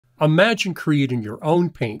Imagine creating your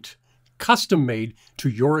own paint, custom made to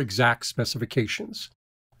your exact specifications,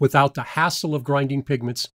 without the hassle of grinding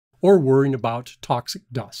pigments or worrying about toxic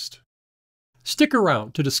dust. Stick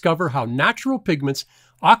around to discover how Natural Pigments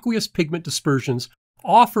aqueous pigment dispersions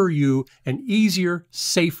offer you an easier,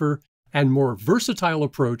 safer, and more versatile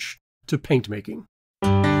approach to paint making.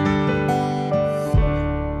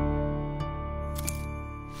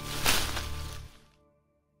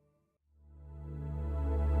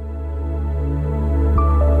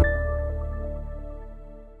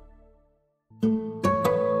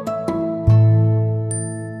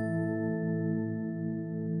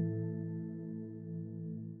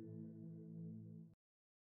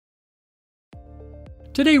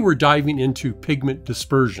 Today we're diving into pigment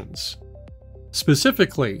dispersions,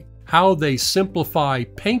 specifically how they simplify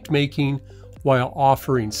paint making while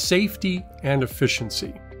offering safety and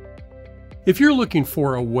efficiency. If you're looking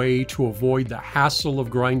for a way to avoid the hassle of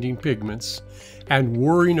grinding pigments and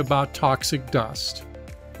worrying about toxic dust,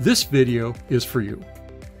 this video is for you.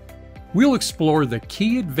 We'll explore the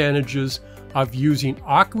key advantages of using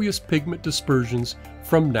aqueous pigment dispersions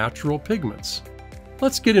from Natural Pigments.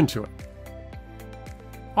 Let's get into it.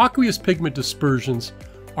 Aqueous pigment dispersions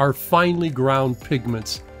are finely ground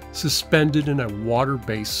pigments suspended in a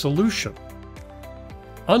water-based solution.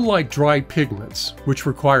 Unlike dry pigments, which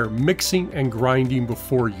require mixing and grinding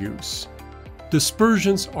before use,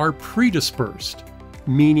 dispersions are pre-dispersed,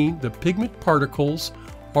 meaning the pigment particles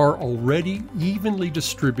are already evenly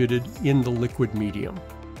distributed in the liquid medium.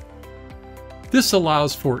 This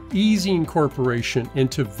allows for easy incorporation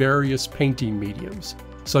into various painting mediums,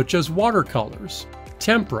 such as watercolors,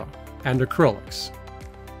 tempera, and acrylics.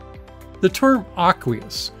 The term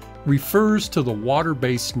aqueous refers to the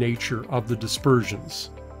water-based nature of the dispersions.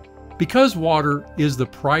 Because water is the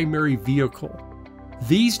primary vehicle,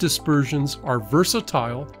 these dispersions are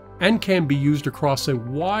versatile and can be used across a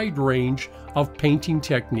wide range of painting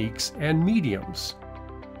techniques and mediums.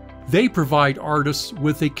 They provide artists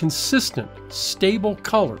with a consistent, stable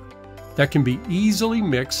color that can be easily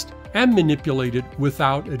mixed and manipulated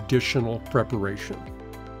without additional preparation.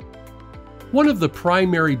 One of the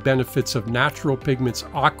primary benefits of Natural Pigments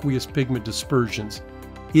aqueous pigment dispersions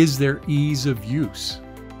is their ease of use.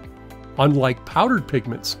 Unlike powdered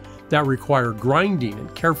pigments that require grinding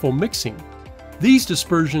and careful mixing, these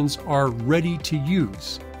dispersions are ready to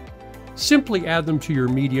use. Simply add them to your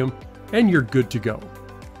medium and you're good to go.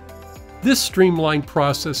 This streamlined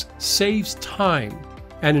process saves time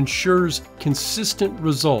and ensures consistent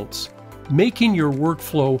results, making your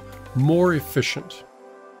workflow more efficient.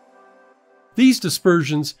 These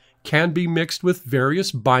dispersions can be mixed with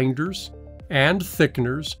various binders and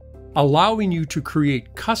thickeners, allowing you to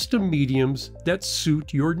create custom mediums that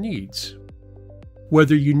suit your needs.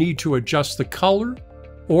 Whether you need to adjust the color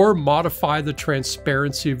or modify the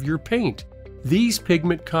transparency of your paint, these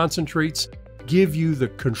pigment concentrates give you the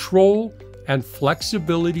control and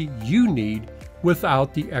flexibility you need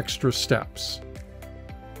without the extra steps.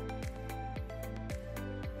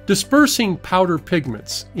 Dispersing powder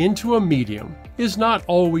pigments into a medium is not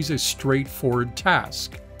always a straightforward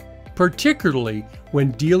task, particularly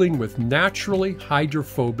when dealing with naturally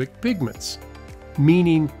hydrophobic pigments,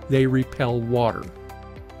 meaning they repel water.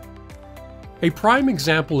 A prime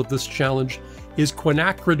example of this challenge is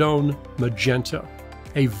quinacridone magenta,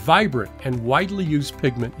 a vibrant and widely used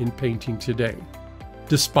pigment in painting today.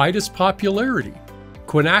 Despite its popularity,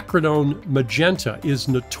 quinacridone magenta is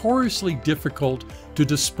notoriously difficult to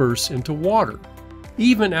disperse into water.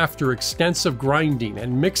 Even after extensive grinding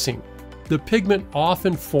and mixing, the pigment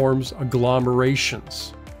often forms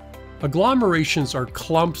agglomerations. Agglomerations are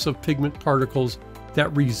clumps of pigment particles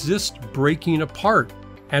that resist breaking apart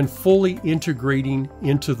and fully integrating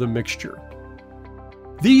into the mixture.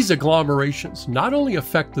 These agglomerations not only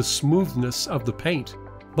affect the smoothness of the paint,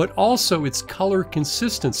 but also its color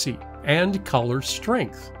consistency and color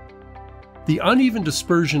strength. The uneven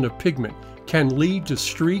dispersion of pigment can lead to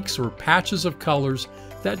streaks or patches of colors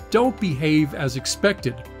that don't behave as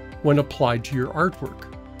expected when applied to your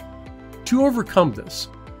artwork. To overcome this,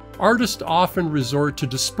 artists often resort to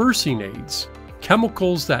dispersing aids,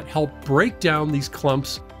 chemicals that help break down these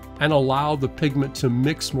clumps and allow the pigment to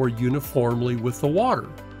mix more uniformly with the water.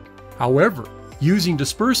 However, using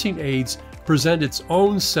dispersing aids present its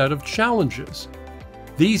own set of challenges.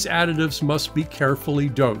 These additives must be carefully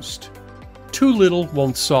dosed. Too little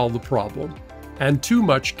won't solve the problem, and too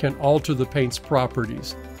much can alter the paint's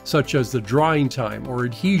properties, such as the drying time or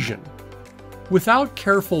adhesion. Without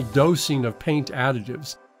careful dosing of paint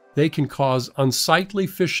additives, they can cause unsightly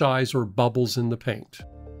fisheyes or bubbles in the paint.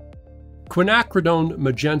 Quinacridone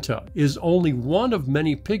magenta is only one of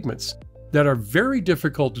many pigments that are very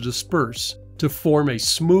difficult to disperse to form a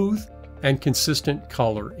smooth and consistent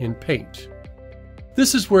color in paint.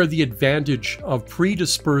 This is where the advantage of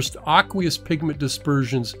pre-dispersed aqueous pigment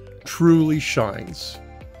dispersions truly shines.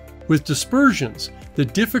 With dispersions, the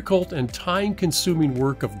difficult and time-consuming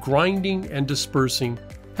work of grinding and dispersing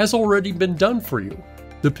has already been done for you.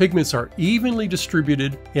 The pigments are evenly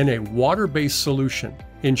distributed in a water-based solution,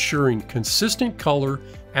 ensuring consistent color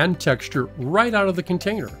and texture right out of the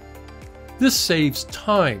container. This saves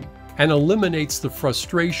time and eliminates the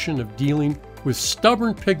frustration of dealing with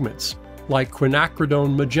stubborn pigments like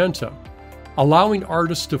quinacridone magenta, allowing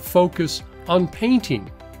artists to focus on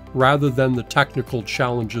painting rather than the technical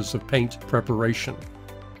challenges of paint preparation.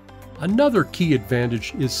 Another key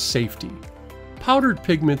advantage is safety. Powdered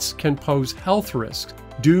pigments can pose health risks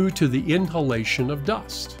due to the inhalation of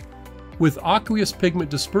dust. With aqueous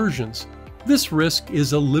pigment dispersions, this risk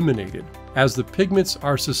is eliminated as the pigments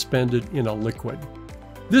are suspended in a liquid.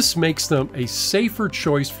 This makes them a safer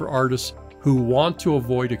choice for artists who want to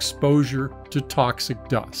avoid exposure to toxic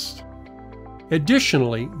dust.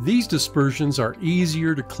 Additionally, these dispersions are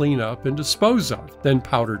easier to clean up and dispose of than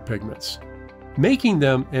powdered pigments, making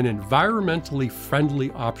them an environmentally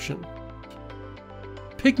friendly option.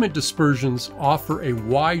 Pigment dispersions offer a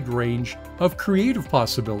wide range of creative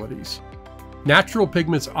possibilities. Natural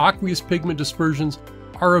Pigments aqueous pigment dispersions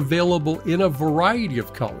are available in a variety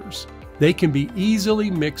of colors. They can be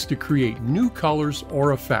easily mixed to create new colors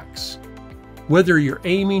or effects. Whether you're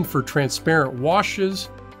aiming for transparent washes,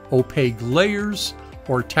 opaque layers,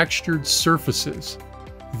 or textured surfaces,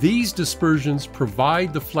 these dispersions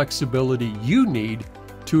provide the flexibility you need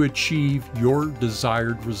to achieve your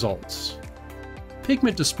desired results.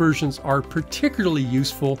 Pigment dispersions are particularly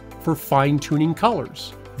useful for fine-tuning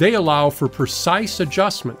colors. They allow for precise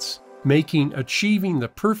adjustments, making achieving the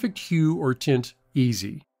perfect hue or tint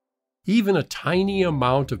easy. Even a tiny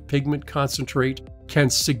amount of pigment concentrate can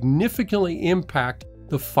significantly impact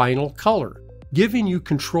the final color, giving you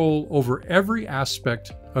control over every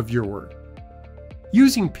aspect of your work.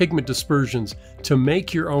 Using pigment dispersions to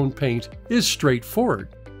make your own paint is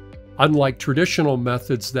straightforward. Unlike traditional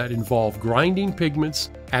methods that involve grinding pigments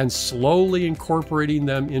and slowly incorporating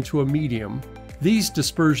them into a medium, these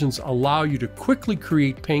dispersions allow you to quickly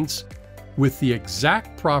create paints with the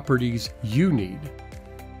exact properties you need.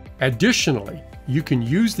 Additionally, you can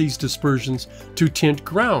use these dispersions to tint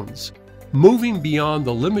grounds, moving beyond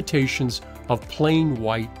the limitations of plain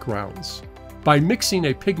white grounds. By mixing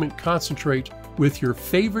a pigment concentrate with your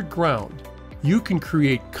favorite ground, you can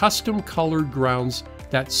create custom-colored grounds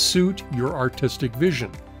that suit your artistic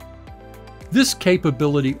vision. This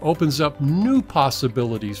capability opens up new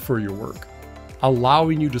possibilities for your work,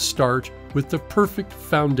 allowing you to start with the perfect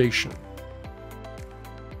foundation.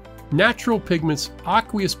 Natural Pigments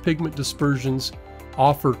aqueous pigment dispersions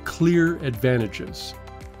offer clear advantages.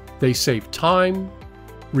 They save time,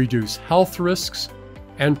 reduce health risks,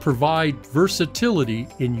 and provide versatility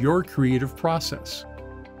in your creative process.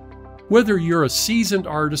 Whether you're a seasoned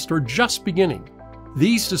artist or just beginning,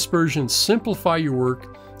 these dispersions simplify your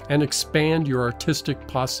work and expand your artistic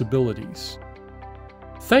possibilities.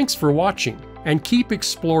 Thanks for watching, and keep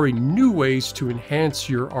exploring new ways to enhance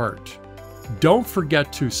your art. Don't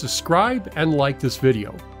forget to subscribe and like this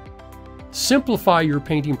video. Simplify your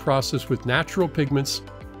painting process with natural pigments.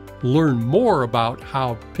 Learn more about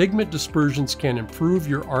how pigment dispersions can improve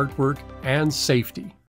your artwork and safety.